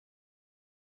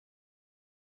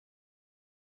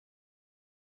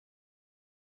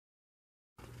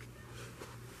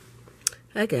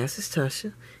Hi guys, it's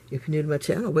Tasha. If you're new to my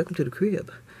channel, welcome to the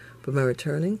crib. For my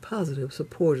returning positive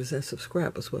supporters and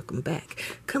subscribers, welcome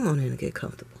back. Come on in and get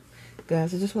comfortable.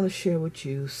 Guys, I just want to share with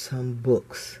you some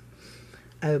books.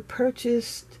 I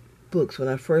purchased books when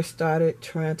I first started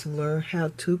trying to learn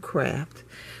how to craft,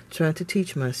 trying to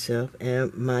teach myself,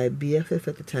 and my BFF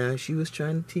at the time, she was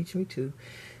trying to teach me too.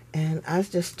 And I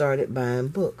just started buying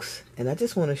books. And I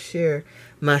just want to share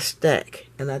my stack.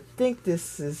 And I think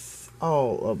this is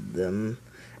all of them.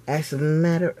 As a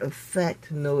matter of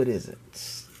fact, no it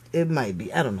isn't. It might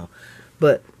be, I don't know.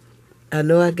 But I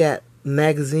know I got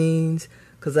magazines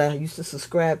because I used to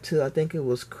subscribe to, I think it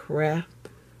was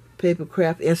Paper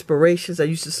Craft Inspirations. I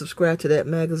used to subscribe to that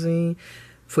magazine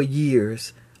for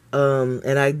years.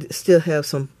 And I still have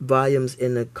some volumes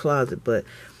in the closet. But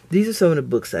these are some of the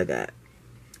books I got.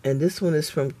 And this one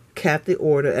is from Kathy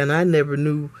Order. And I never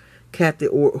knew Kathy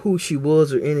or who she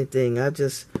was or anything. I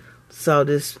just saw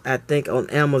this, I think, on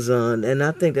Amazon, and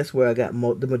I think that's where I got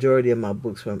the majority of my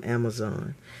books from,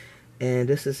 Amazon. And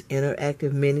this is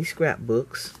interactive mini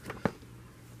scrapbooks,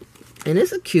 and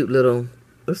it's a cute little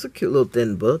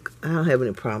thin book. I don't have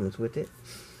any problems with it.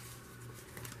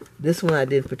 This one I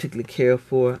didn't particularly care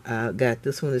for. I got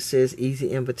this one that says Easy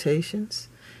Invitations.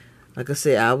 Like I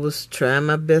said, I was trying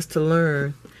my best to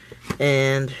learn,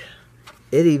 and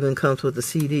it even comes with a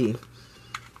CD.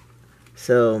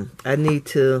 So I need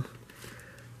to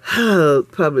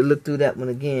probably look through that one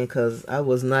again because I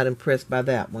was not impressed by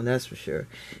that one, that's for sure.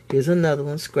 Here's another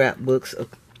one, scrapbooks.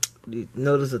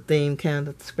 Notice a theme kind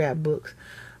of scrapbooks.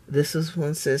 This is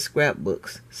one says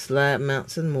scrapbooks, slide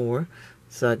mounts and more.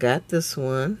 So I got this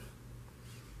one.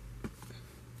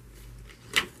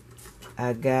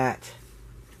 I got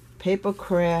paper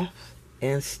craft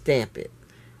and stamp it.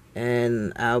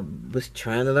 And I was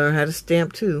trying to learn how to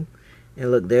stamp too.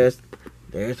 And look, there's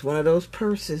one of those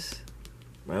purses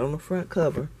right on the front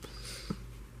cover.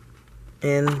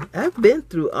 And I've been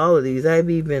through all of these. I've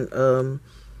even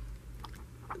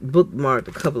bookmarked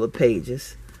a couple of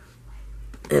pages.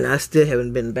 And I still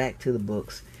haven't been back to the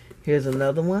books. Here's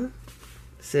another one.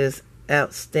 It says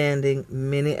Outstanding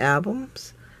Mini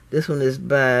Albums. This one is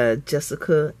by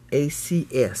Jessica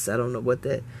ACS. I don't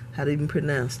know how to even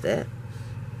pronounce that.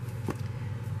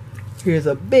 Here's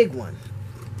a big one.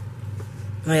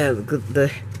 Yeah,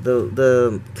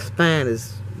 the spine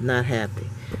is not happy.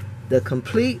 The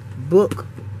Complete Book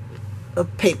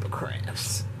of Paper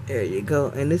Crafts. There you go.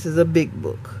 And this is a big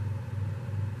book.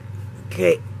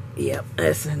 Okay. Yep.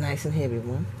 That's a nice and heavy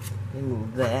one.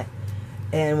 Remove that.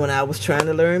 And when I was trying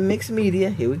to learn mixed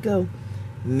media, here we go.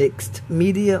 Mixed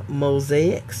Media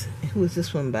Mosaics. Who is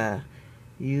this one by?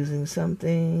 Using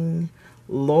something.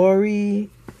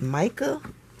 Lori Micah.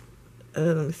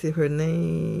 Let me see if her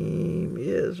name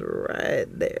is right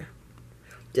there.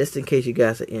 Just in case you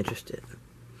guys are interested.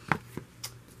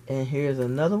 And here's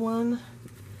another one.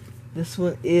 This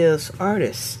one is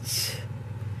Artists.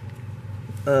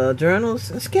 Journals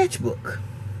and Sketchbook.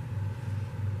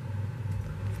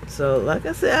 So, like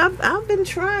I said, I've been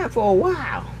trying for a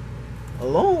while. A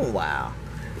long while.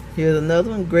 Here's another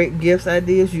one. Great Gifts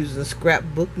Ideas using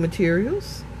scrapbook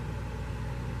materials.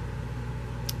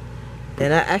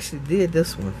 And I actually did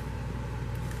this one.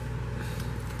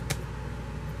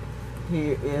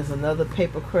 Here is another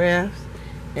paper crafts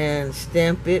and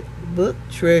stamp it book,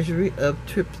 Treasury of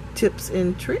Tips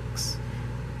and Tricks.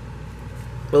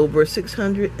 Over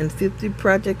 650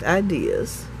 project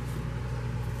ideas.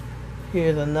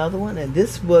 Here's another one, and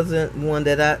this wasn't one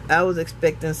that I was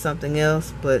expecting something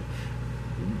else, but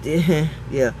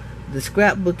yeah, the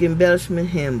Scrapbook Embellishment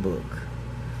Handbook.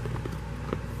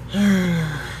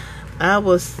 I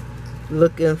was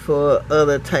looking for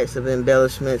other types of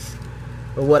embellishments,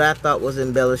 or what I thought was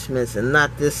embellishments, and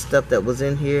not this stuff that was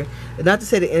in here. And not to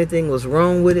say that anything was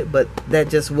wrong with it, but that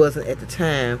just wasn't at the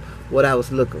time what I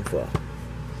was looking for.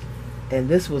 And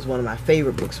this was one of my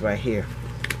favorite books right here.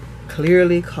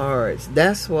 Clearly Cards.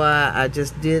 That's why I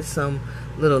just did some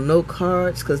little note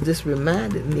cards, because this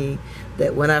reminded me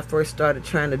that when I first started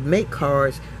trying to make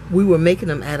cards, we were making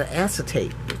them out of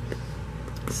acetate.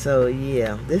 So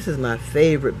yeah, this is my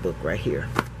favorite book right here.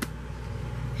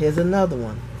 Here's another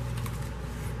one.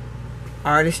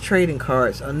 Artist Trading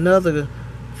Cards, another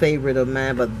favorite of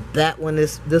mine, but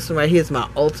this one right here is my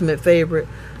ultimate favorite.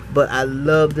 But I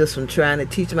love this one, trying to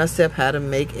teach myself how to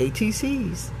make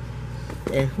ATCs.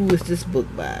 And who is this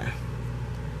book by?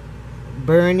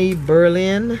 Bernie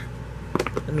Berlin.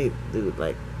 Let me do it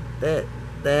like that.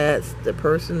 That's the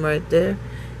person right there.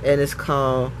 And it's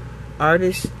called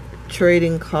Artist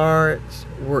Trading Cards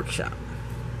Workshop.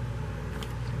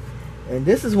 And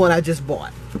this is one I just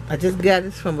bought. I just got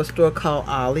this from a store called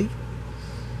Ollie.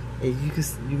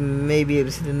 You may be able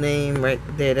to see the name right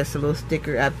there. That's a little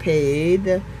sticker. I paid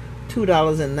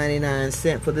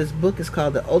 $2.99 for this book. It's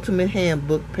called The Ultimate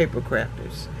Handbook Paper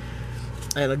Crafters.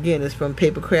 And again, it's from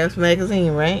Paper Crafts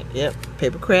Magazine, right? Yep,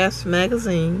 Paper Crafts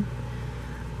Magazine.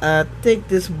 I think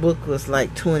this book was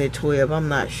like 2012. I'm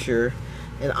not sure.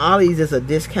 And Ollie's is a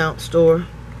discount store.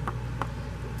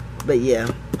 But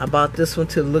yeah, I bought this one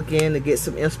to look in to get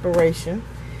some inspiration.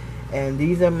 And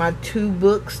these are my 2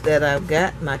 books that I've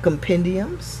got, my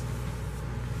compendiums,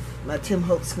 my Tim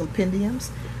Holtz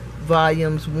compendiums,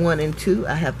 volumes 1 and 2.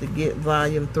 I have to get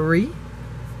volume 3.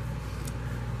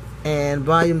 And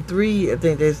volume 3, I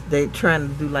think they trying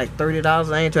to do like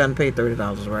 $30. I ain't trying to pay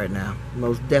 $30 right now.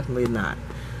 Most definitely not.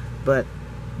 But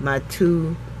my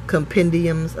 2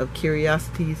 compendiums of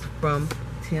curiosities from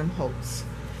Tim Holtz.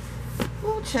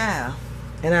 Oh, child.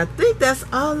 And I think that's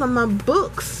all of my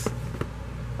books.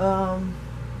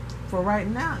 For right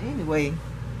now, anyway.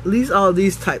 At least all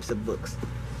these types of books.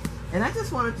 And I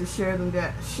just wanted to share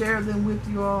them with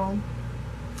you all,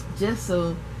 just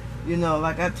so you know.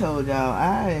 Like I told y'all,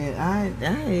 I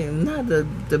am not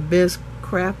the best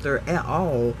crafter at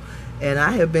all, and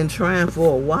I have been trying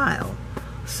for a while.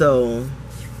 So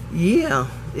yeah,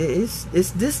 it's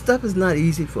this stuff is not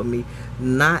easy for me,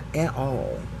 not at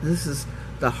all. This is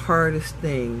the hardest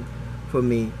thing for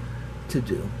me to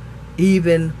do.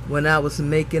 Even when I was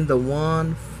making the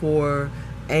wand for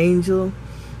Angel,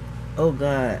 oh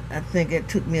God, I think it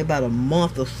took me about a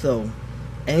month or so.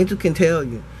 Angel can tell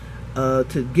you,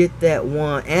 to get that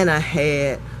wand. And I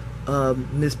had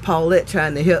Miss Paulette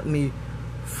trying to help me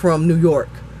from New York.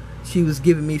 She was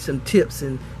giving me some tips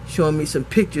and showing me some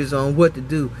pictures on what to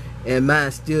do, and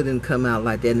mine still didn't come out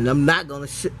like that. And I'm not gonna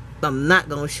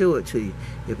show it to you.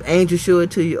 If Angel show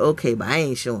it to you, okay, but I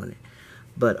ain't showing it.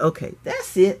 But okay,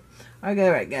 that's it.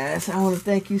 Alright guys, I want to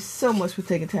thank you so much for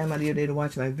taking time out of your day to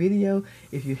watch my video.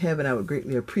 If you haven't, I would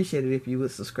greatly appreciate it if you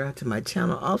would subscribe to my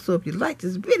channel. Also, if you like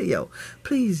this video,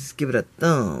 please give it a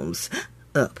thumbs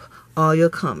up. All your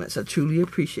comments, I truly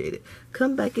appreciate it.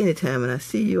 Come back anytime, and I'll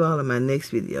see you all in my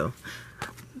next video.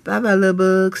 Bye bye, little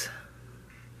bugs.